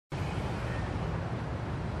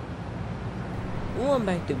going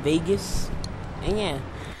back to Vegas, and yeah,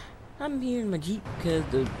 I'm here in my Jeep because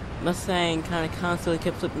the Mustang kind of constantly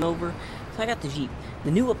kept flipping over, so I got the Jeep.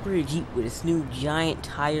 The new upgraded Jeep with its new giant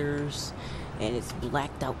tires and its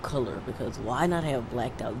blacked out color, because why not have a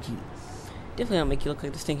blacked out Jeep? Definitely don't make you look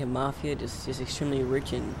like the stinking mafia, just extremely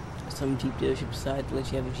rich, and some Jeep dealership decided to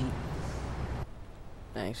let you have a Jeep.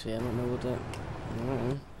 Actually, I don't know what that, I don't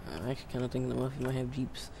know. I'm actually kind of thinking the mafia might have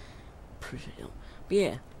Jeeps. Pretty sure they don't. But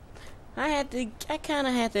yeah. I kind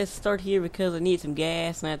of had to start here because I needed some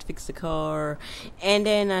gas and I had to fix the car. And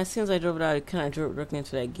then as soon as I drove it out, I kind of drove directly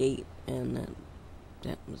into that gate. And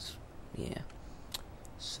that was, yeah.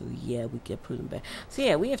 So yeah, we kept putting back. So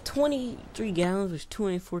yeah, we have 23 gallons, which is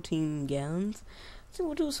 214 gallons. So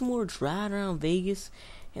we'll do some more driving around Vegas.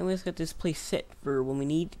 And we just got this place set for when we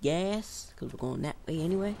need gas, because we're going that way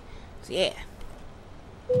anyway. So yeah.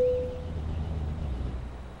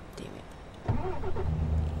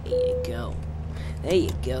 There you go. There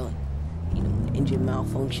you go. You know, engine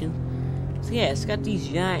malfunction. So yeah, it's got these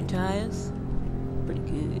giant tires. Pretty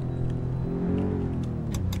good.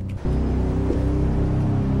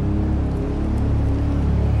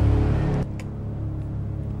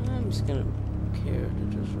 I'm just gonna care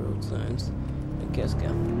that there's road signs. I guess go.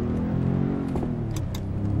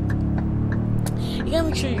 You gotta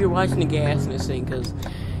make sure you're watching the gas in this thing, cause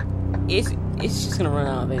it's just gonna run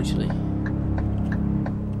out eventually.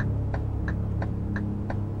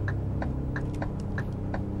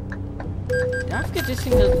 I forget this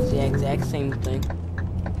thing does the exact same thing. How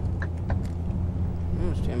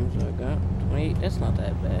much damage do I got? 28? That's not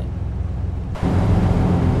that bad.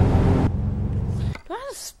 Do I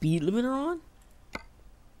have a speed limiter on?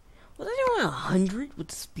 Was I doing 100 with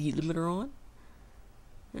the speed limiter on?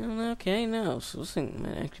 Okay, no. So this thing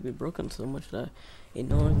might actually be broken so much that it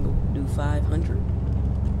no longer can do 500.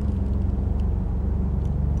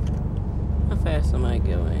 How fast am I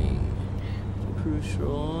going? Cruise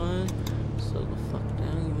on. Slow the fuck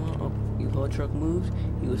down, you want? Oh, you haul truck moved.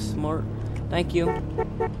 You was smart. Thank you.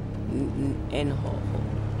 And haul.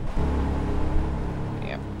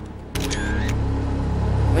 Yeah.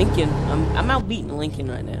 Lincoln. I'm out beating Lincoln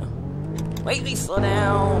right now. Wait, slow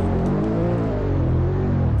down.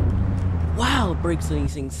 Wow, the brakes on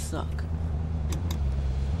these things suck.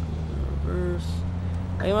 Reverse.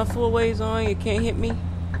 Hey, my four ways on. You can't hit me.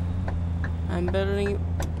 I'm better than you.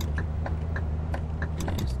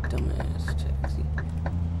 Dumbass taxi.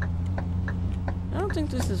 I don't think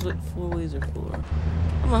this is what four ways are for.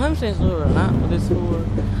 I'm 100% sure or not what it's for.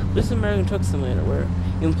 This is American Truck Simulator where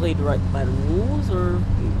you can play right by the rules or you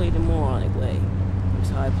can play the moronic way. That's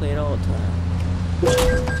how I play it all the time.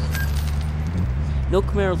 No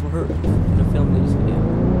Camaros were hurt in the film of this video.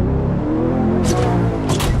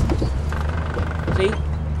 See?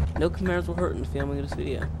 No Camaros were hurt in the filming of this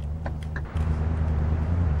video.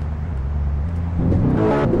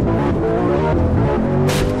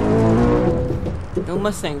 No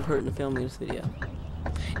Mustang hurt in the filming of this video.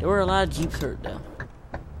 There were a lot of Jeeps hurt though.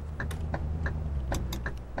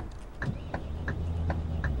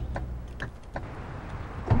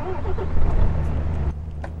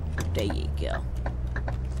 There you go.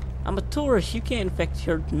 I'm a tourist, you can't infect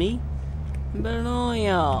hurt me. I'm better than all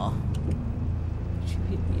y'all. You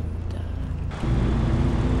hit me and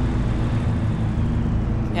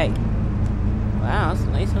die. Hey. Wow, that's a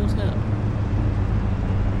nice hotel.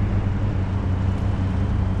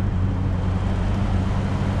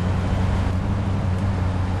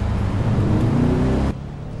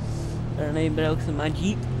 Better than anybody else in my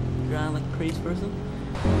Jeep, driving like a crazy person.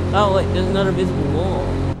 Oh wait, there's another visible wall.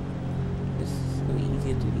 This is gonna be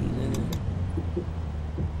easier to these, isn't it?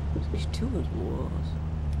 There's two visible walls.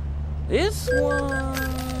 This one,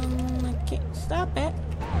 I can't stop at.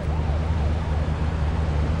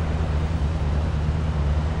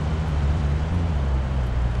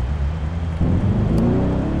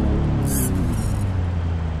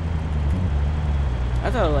 I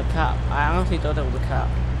thought it was a cop. I honestly thought that was a cop.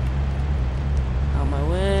 Out my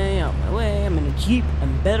way, out my way. I'm in a Jeep.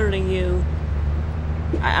 I'm better than you.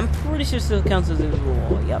 I'm pretty sure it still counts as a visible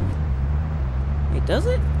wall. Yep. Wait, does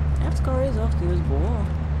it? That car is off the visible wall.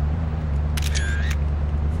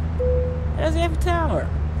 How does he have a tower?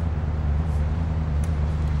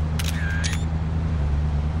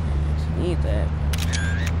 I need that.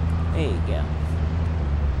 There you go.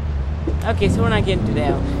 Okay, so we're not getting to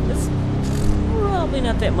that. This probably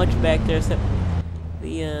not that much back there, except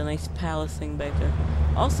the nice palace thing back there.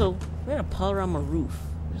 Also, we had a panorama roof.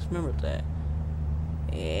 Just remember that.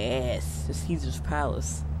 Yes, the Caesar's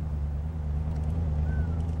Palace.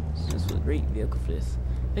 This was a great vehicle for this.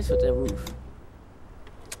 This with that roof.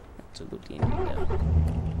 So go to the engine down.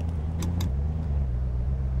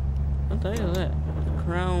 What the hell is that?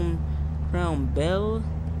 Crown Bell?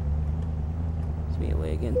 Let's be a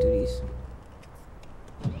way again through these.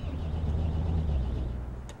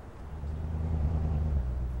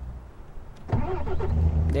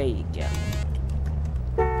 There you go.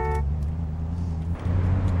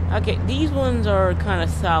 Okay, these ones are kind of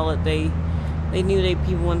solid. They knew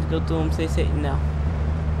people wanted to go through them, so they said no.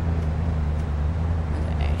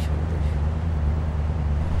 That's actual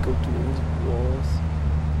go through these walls.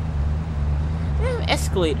 They have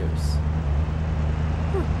escalators.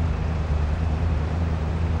 Huh.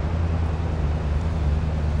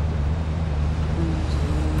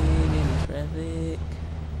 Cruising in traffic.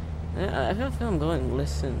 I feel I'm going to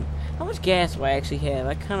listen. How much gas do I actually have?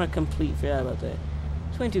 I kind of completely forgot about that.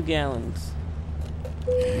 22 gallons.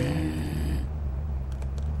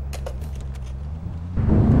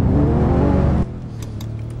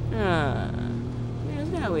 There's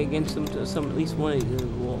got to be against some at least one of these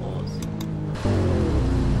walls.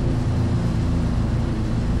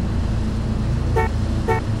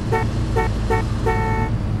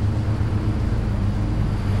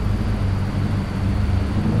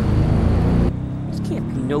 There can't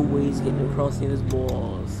be no ways getting across these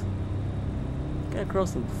walls. Got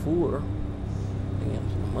across them before. I think I'm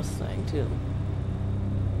a Mustang too.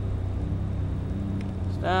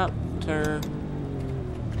 Stop, turn.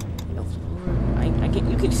 I can't.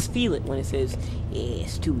 You can just feel it when it says, "Yeah,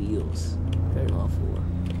 it's 2 wheels." Turn off 4.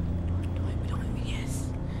 Don't let me guess.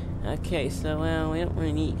 Okay, so we don't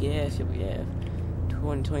really need gas if we have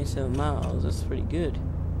 227 miles. That's pretty good.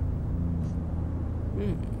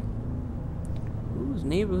 Whose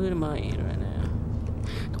neighborhood am I in right now?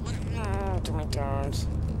 Too many times.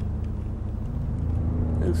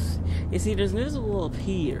 You see, there's an invisible wall up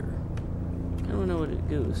here. I don't know what it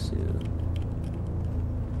goes to.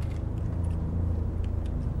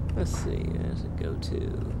 Let's see, where does it go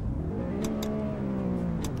to?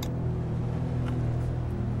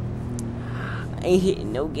 I ain't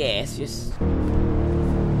hitting no gas, just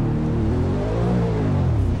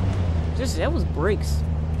that was brakes.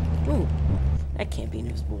 Ooh, that can't be an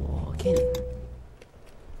invisible wall, can it?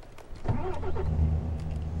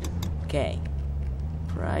 Okay.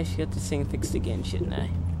 Probably should get this thing fixed again, shouldn't I?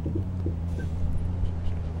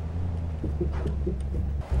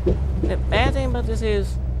 The bad thing about this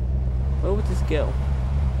is, where would this go?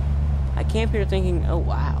 I camp here thinking, oh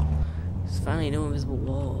wow, there's finally no invisible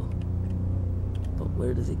wall. But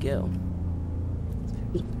where does it go?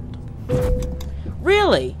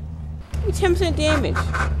 Really? 10% damage.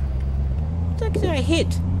 What the heck did I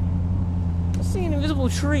hit? I see an invisible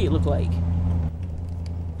tree, it looked like.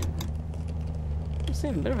 I'm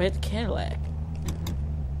saying, better hit the Cadillac.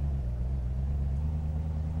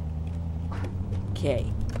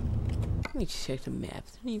 Okay. Let me check the map.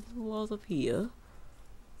 Is there any walls up here?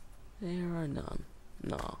 There are none.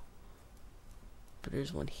 No. But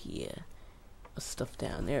there's one here. Stuff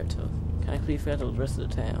down there too. Kind of completely forgot the rest of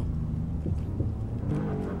the town.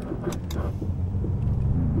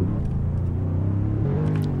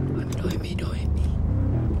 Don't me.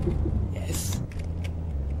 Yes.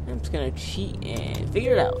 I'm just gonna cheat and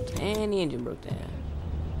figure it out. And the engine broke down.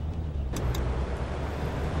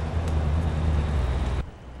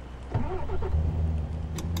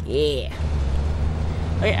 Yeah.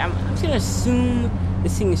 Okay, I'm just gonna assume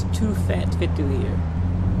this thing is too fat to fit through here.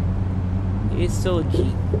 It's still a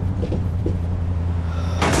Jeep.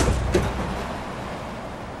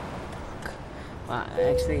 Well,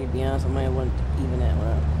 actually, to be honest, I might want to even that one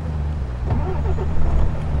up.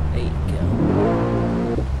 There you go.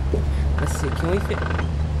 Let's see, can we fit?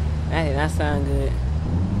 That did not sound good.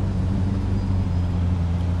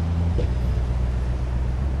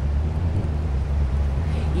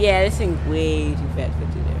 Yeah, this thing's way too fat to fit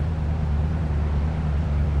through there.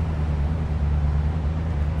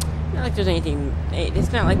 Not like there's anything.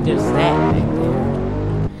 It's not like there's that back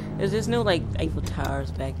there. There's no like Eiffel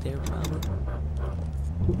Towers back there, probably.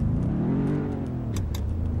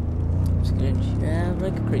 I'm just gonna drive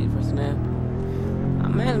like a crazy person now.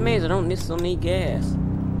 I'm amazed I don't still need gas.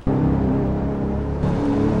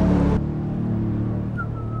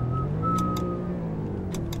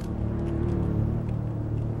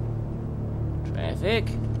 Traffic.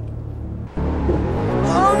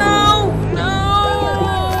 Oh no! No!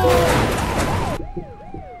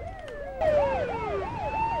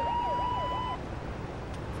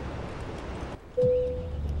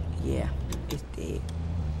 Yeah, it's dead.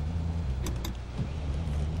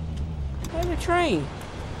 I have a train.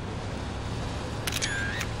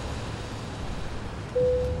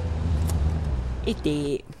 It's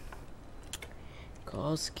dead.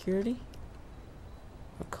 Call security.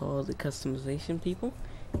 I'll call the customization people.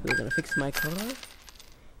 We're gonna fix my car.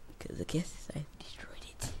 Because I guess I destroyed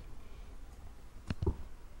it.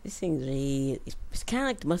 This thing's it's kind of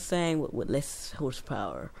like the Mustang with less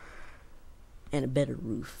horsepower. And a better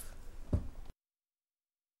roof.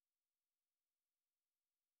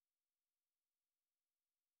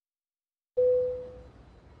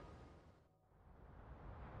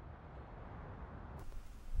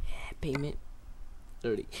 Payment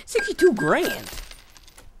 62 grand.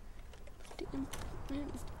 Damn, man, I'm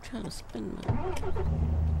trying to spend my.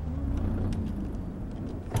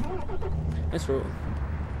 Let's roll.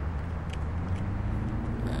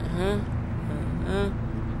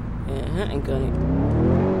 And gun it.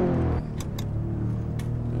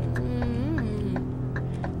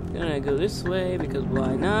 Gonna go this way because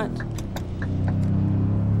why not?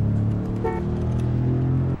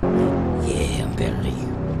 Yeah, I'm better than you.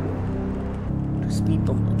 Speed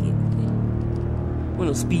bump again. Well,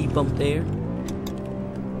 no speed bump there.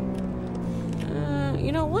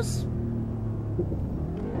 You know what's?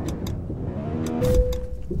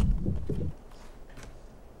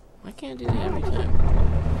 I can't do that every time.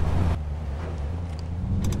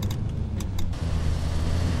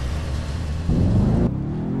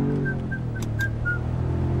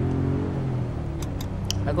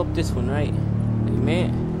 I go up this one, right?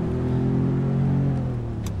 Amen.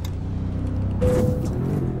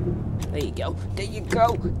 There you go. There you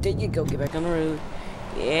go. There you go. Get back on the road.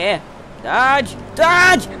 Yeah. Dodge.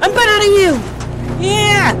 Dodge. I'm better than you.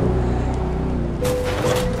 Yeah.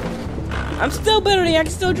 I'm still better than you. I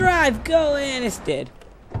can still drive. Go in. It's dead.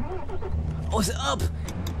 Oh, it's up.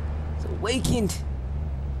 It's awakened.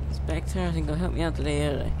 This back tires ain't gonna help me out today,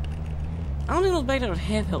 are they? I don't think those back tires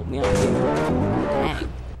have helped me out today. Dang.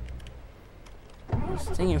 This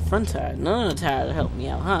thing in front tire. None of the tires helped me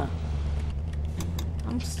out, huh?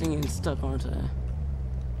 I'm staying stuck, aren't I?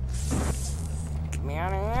 Get me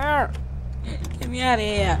out of here! Get me out of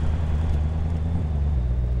here!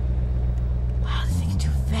 Wow, this thing's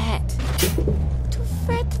too fat. Too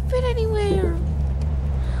fat to fit anywhere.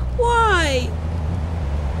 Why?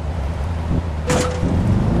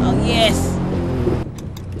 Oh, yes!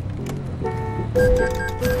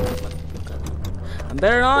 I'm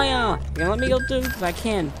better than all y'all. You gonna let me go through? Because I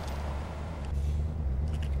can.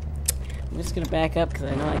 I'm just gonna back up because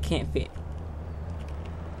I know I can't fit.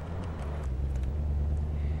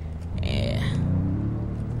 Yeah.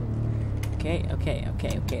 Okay,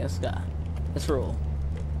 let's go. Let's roll.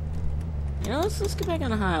 You know, let's get back on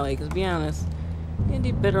the highway, because to be honest, I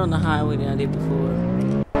did better on the highway than I did before.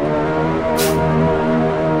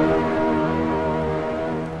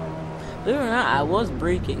 Believe it or not, I was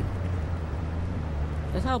braking.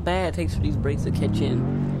 That's how bad it takes for these brakes to catch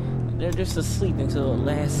in. They're just asleep until the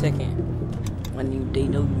last second. When they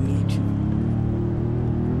know you need you.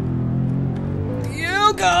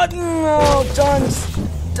 You got no dunce.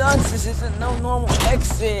 Dunce, this isn't no normal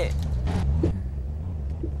exit.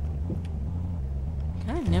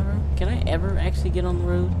 Can I ever actually get on the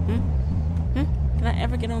road? Can I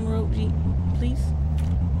ever get on the road, Jeep? Please?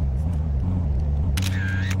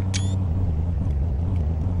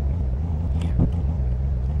 Here.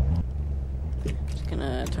 Just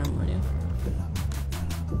gonna turn the radio.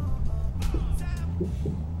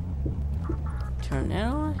 Turn that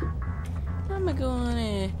on. I'm gonna go on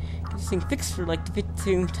and get this thing fixed for like the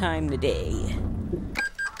 15th time today.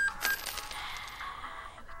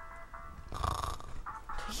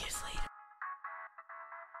 2 years later.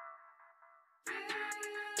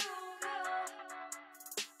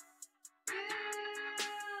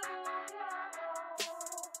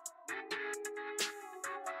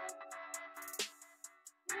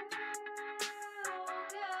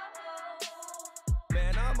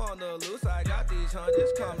 I'm on the loose, I got these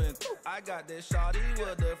hundreds coming. I got this shawty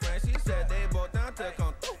with a friend, she said they both down to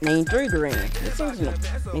come. Main 3 grand. This thing's gonna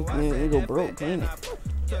make me go broke, clean it.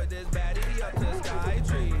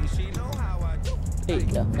 There you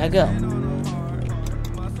go. Now go.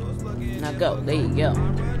 Now go. There you go.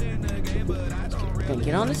 We're gonna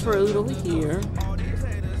get on this road over here.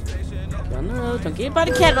 Get on the road. Don't get by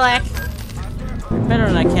the Cadillac. You're better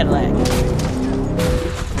than that Cadillac.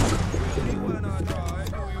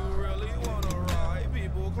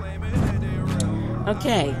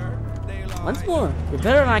 Okay. Once more. You're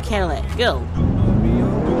better than my Cadillac. Go.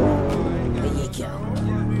 There you go.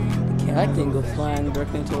 The Cadillac didn't go flying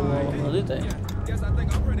directly into a wall. Oh, did they?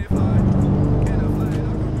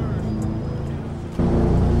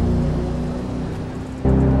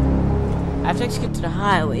 I have to actually get to the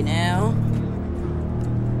highway now.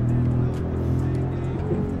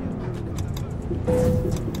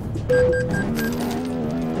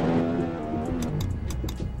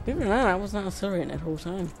 it or not, I was not accelerating that whole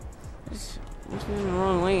time. Just went in the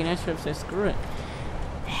wrong lane. I should have said screw it.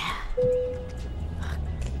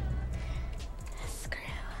 Screw.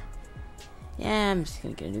 Yeah, I'm just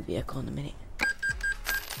gonna get a new vehicle in a minute.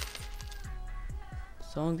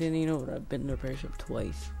 Song didn't even know what I've been to repair shop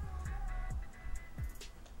twice.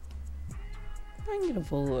 I can get a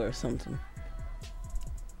Volvo or something.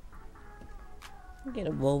 Get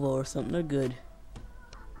a Volvo or something. They're good.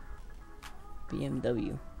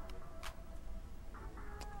 BMW.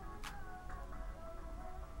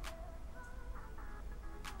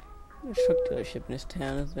 There's a truck dealership in this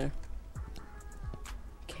town, is there?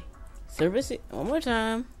 Okay. Service it one more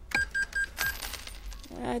time.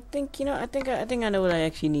 I think I think I know what I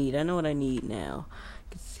actually need. I know what I need now.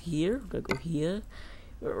 It's here. We're gonna go here.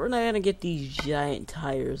 We're not gonna get these giant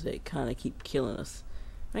tires that kind of keep killing us,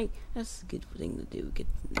 right? That's a good thing to do.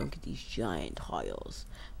 Don't get these giant tires.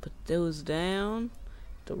 Put those down.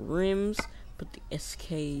 The rims. Put the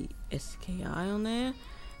SKI on there.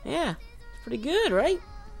 Yeah, it's pretty good, right?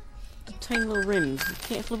 The tiny little rims. You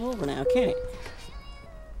can't flip over now, can it?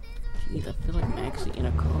 Jeez, I feel like I'm actually in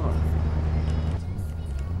a car.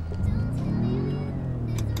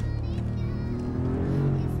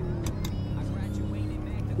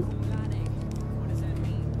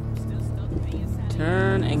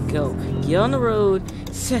 Turn and go. Get on the road.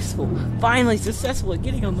 Successful. Finally successful at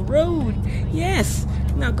getting on the road. Yes.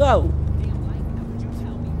 Now go.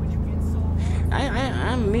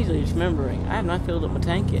 I'm immediately just remembering. I have not filled up my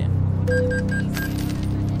tank yet. Red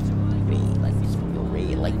lights.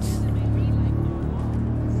 Red lights.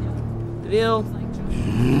 Bill.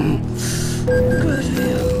 Good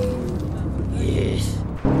Bill. Yes.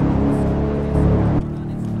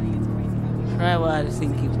 Try why this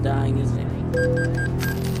thing keeps dying, isn't it?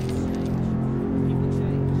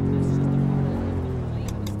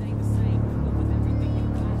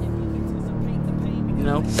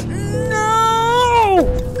 No. No!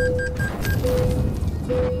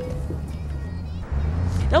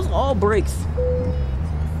 That was all brakes.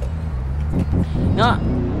 Now,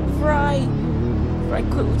 before I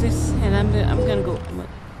quit with this, and I'm gonna go.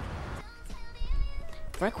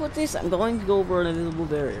 If I quit this, I'm going to go over an invisible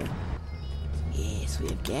barrier. Yes, we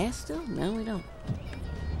have gas still? No, we don't.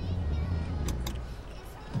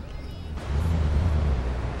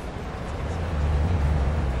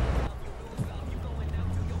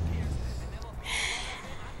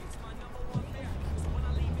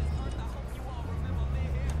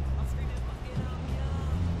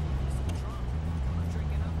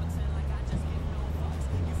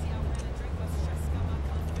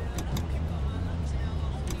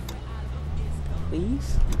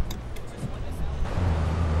 Please?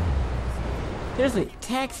 Seriously,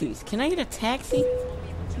 taxis. Can I get a taxi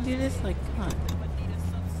to do this? Like, come on.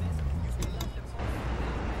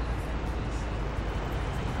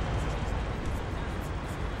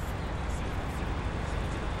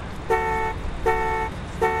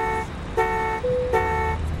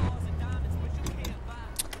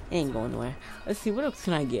 It ain't going nowhere. Let's see, what else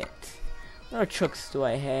can I get? What other trucks do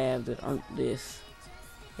I have that aren't this?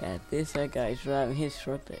 Got this, that guy's driving his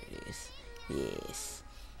truck. There it is. Yes.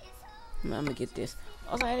 I'm gonna get this.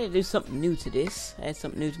 Also, I had to do something new to this. I had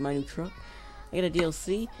something new to my new truck. I got a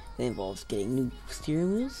DLC that involves getting new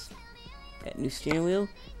steering wheels. That new steering wheel,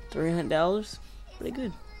 $300. Pretty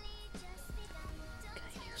good.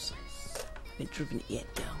 Kinda useless. I haven't driven it yet,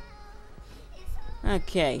 though.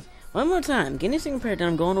 Okay. One more time. Getting this thing repaired, then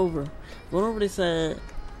I'm going over this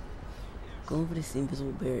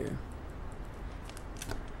invisible barrier.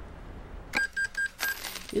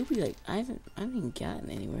 It'll be like, I haven't even gotten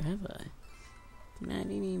anywhere, have I? I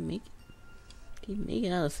didn't even make it. Didn't make it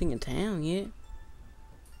out of this thing in town yet.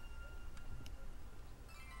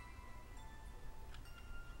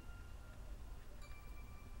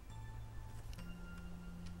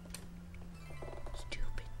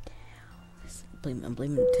 Stupid town. I'm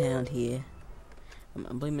blaming the town here.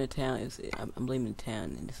 I'm blaming the town. I'm blaming the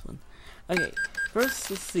town in this one. Okay, first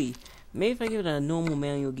let's see. Maybe if I give it a normal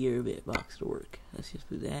manual gear bit box to work. Let's just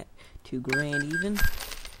do that. $2,000 even.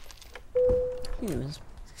 You know, it's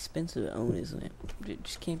expensive to own, isn't it? It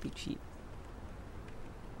just can't be cheap.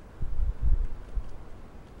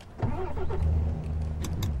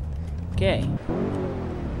 Okay.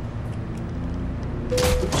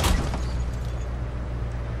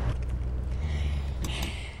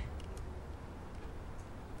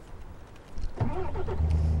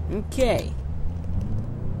 Okay.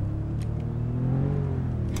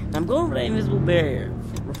 I'm going for that invisible barrier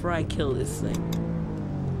before I kill this thing.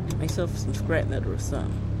 Myself some scrap metal or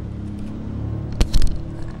something.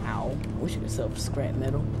 Ow. I wish I could sell scrap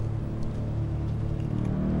metal.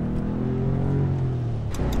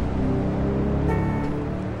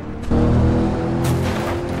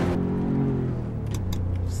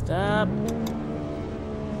 stop.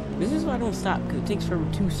 This is why I don't stop, because it takes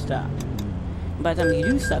forever to stop. And by the time you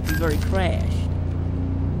do stop, you've already crashed.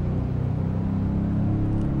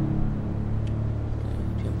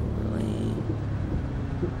 Jump over the lane.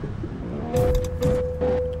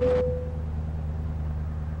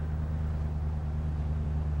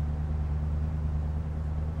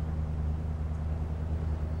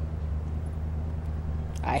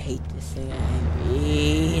 I hate this thing. I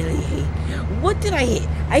really hate. What did I hit?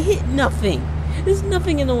 I hit nothing. There's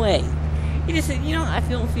nothing in the way. You just, you know, I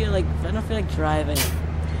don't feel like driving.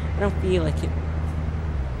 I don't feel like it.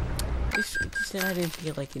 Just said I didn't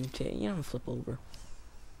feel like it. You know, I'm gonna flip over.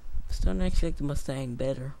 I'm starting to actually like the Mustang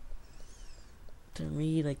better. I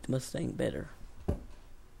really like the Mustang better.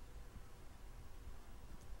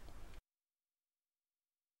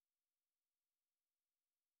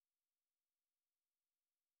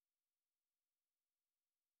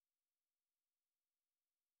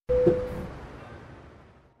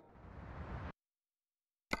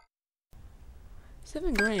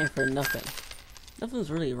 $7 grand for nothing. Nothing's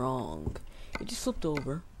really wrong. It just flipped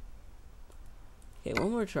over. Okay,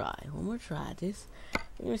 one more try. This.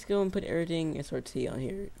 I'm just go and put everything SRT on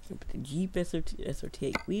here. Put the Jeep SRT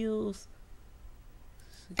 8 wheels.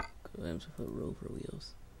 I'm just put Rover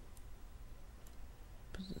wheels.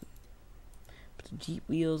 Put the Jeep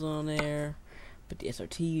wheels on there. Put the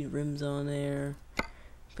SRT rims on there.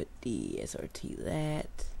 Put the SRT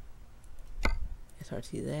that.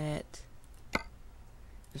 SRT that.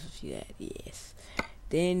 SRT that, yes.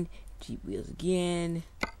 Then Jeep wheels again.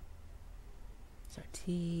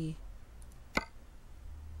 SRT.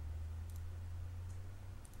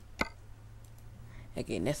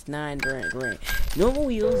 Okay, and that's $9 grand. Normal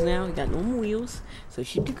wheels now. We got normal wheels, so it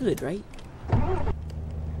should do good, right?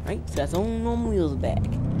 Right? So that's all normal wheels back.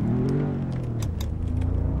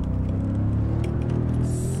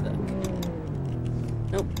 Suck.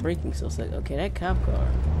 Nope, braking still suck. Okay, that cop car.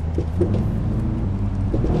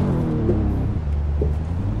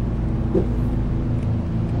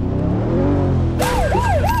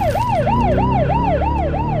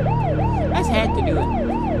 I just had to do it.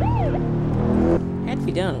 Had to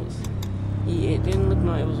be done. It didn't look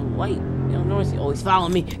like it was white. You don't notice he always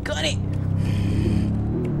following me. Got it!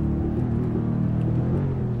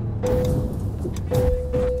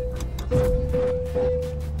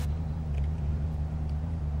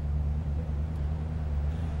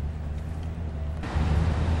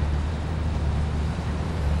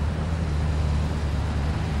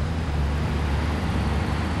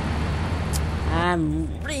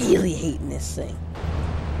 I'm really hating this thing.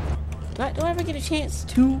 Do I ever get a chance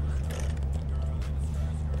to?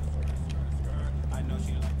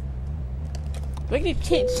 Do I get a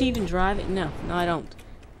chance to even drive it? No, I don't.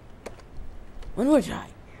 One more try.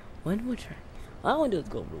 All I want to do is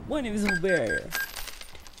go over one invisible barrier.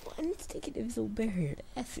 One sticky invisible barrier.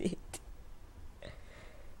 That's it.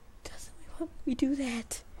 Doesn't want me to do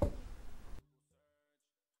that.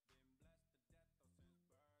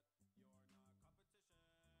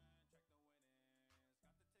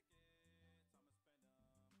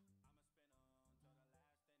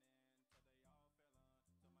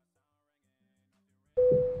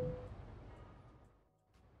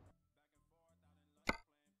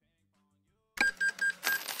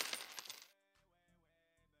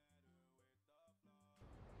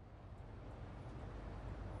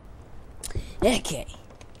 Okay.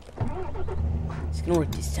 It's gonna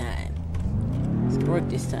work this time.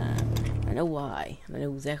 I know why. I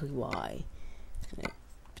know exactly why.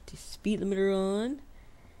 Put the speed limiter on.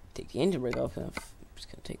 Take the engine brake off. I'm just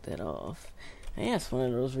gonna take that off. And yeah, that's one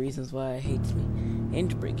of those reasons why it hates me.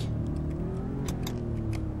 Engine brake.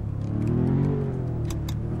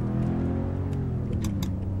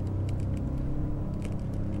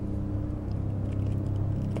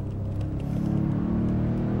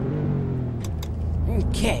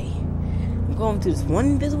 Okay, I'm going through this one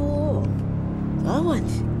invisible wall. That's all I want.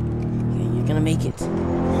 Okay, you're gonna make it.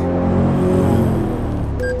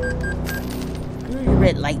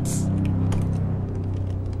 Red lights.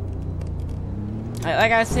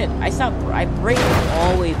 Like I said, I braked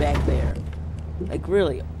all the way back there. Like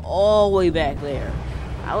really, all the way back there.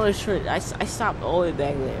 I was sure I stopped all the way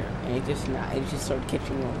back there, and it just started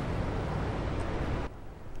catching on.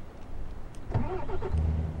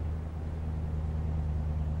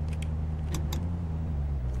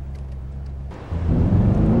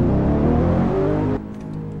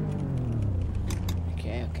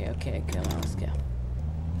 Okay, come on, let's go.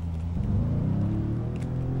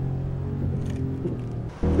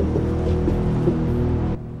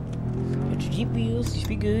 Got your Jeep wheels, you should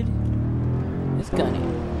be good. Let's gun it.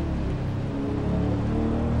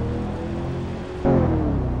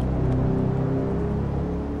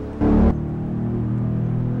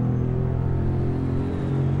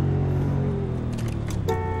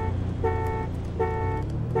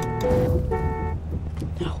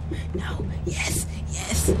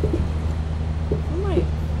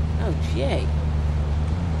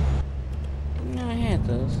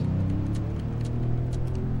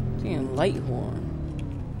 light horn.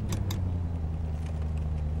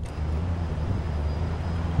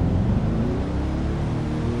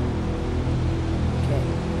 Okay.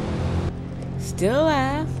 Still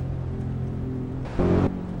alive.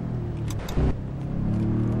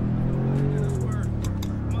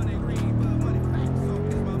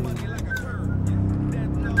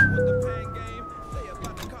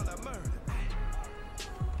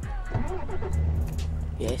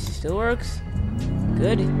 Yes, it still works.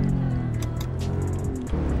 Good.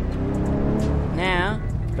 Now,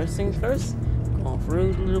 first things first, go off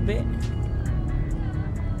road a little bit.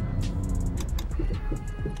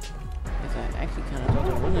 Because I actually kind of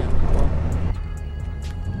thought I wasn't before.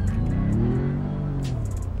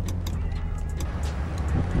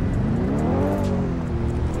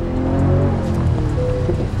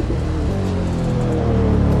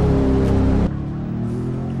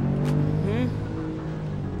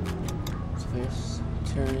 First,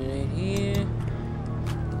 turn it in here,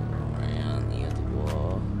 around the other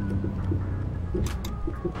wall,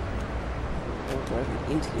 or directly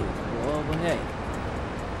into the other wall, but hey,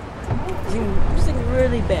 I'm just like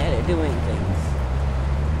really bad at doing things.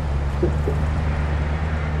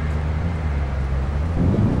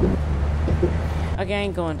 Okay, I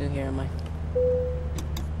ain't going through here, am I?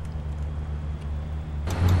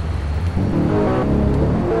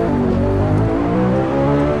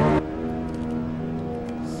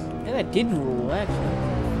 That didn't rule, actually.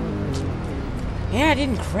 Yeah, I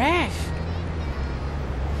didn't crash.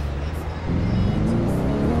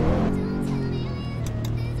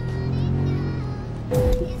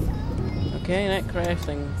 Okay, that crash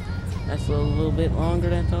thing, that's a little bit longer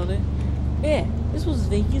than I thought it. Yeah, this was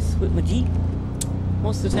Vegas with my Jeep.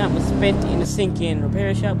 Most of the time was spent in a sink-in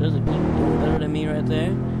repair shop. There's a Jeep doing better than me right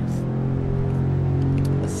there.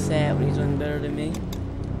 It's sad when he's doing better than me.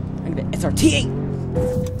 Look at that SRT8!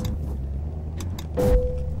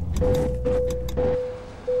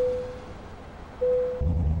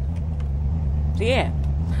 So yeah,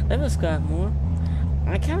 let's go more.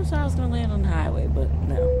 I kind of thought I was gonna land on the highway, but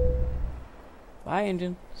no. Fire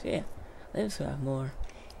engine. So yeah, let's go more.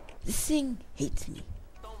 This thing hates me.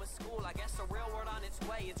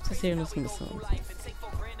 Let's hear and listen to songs.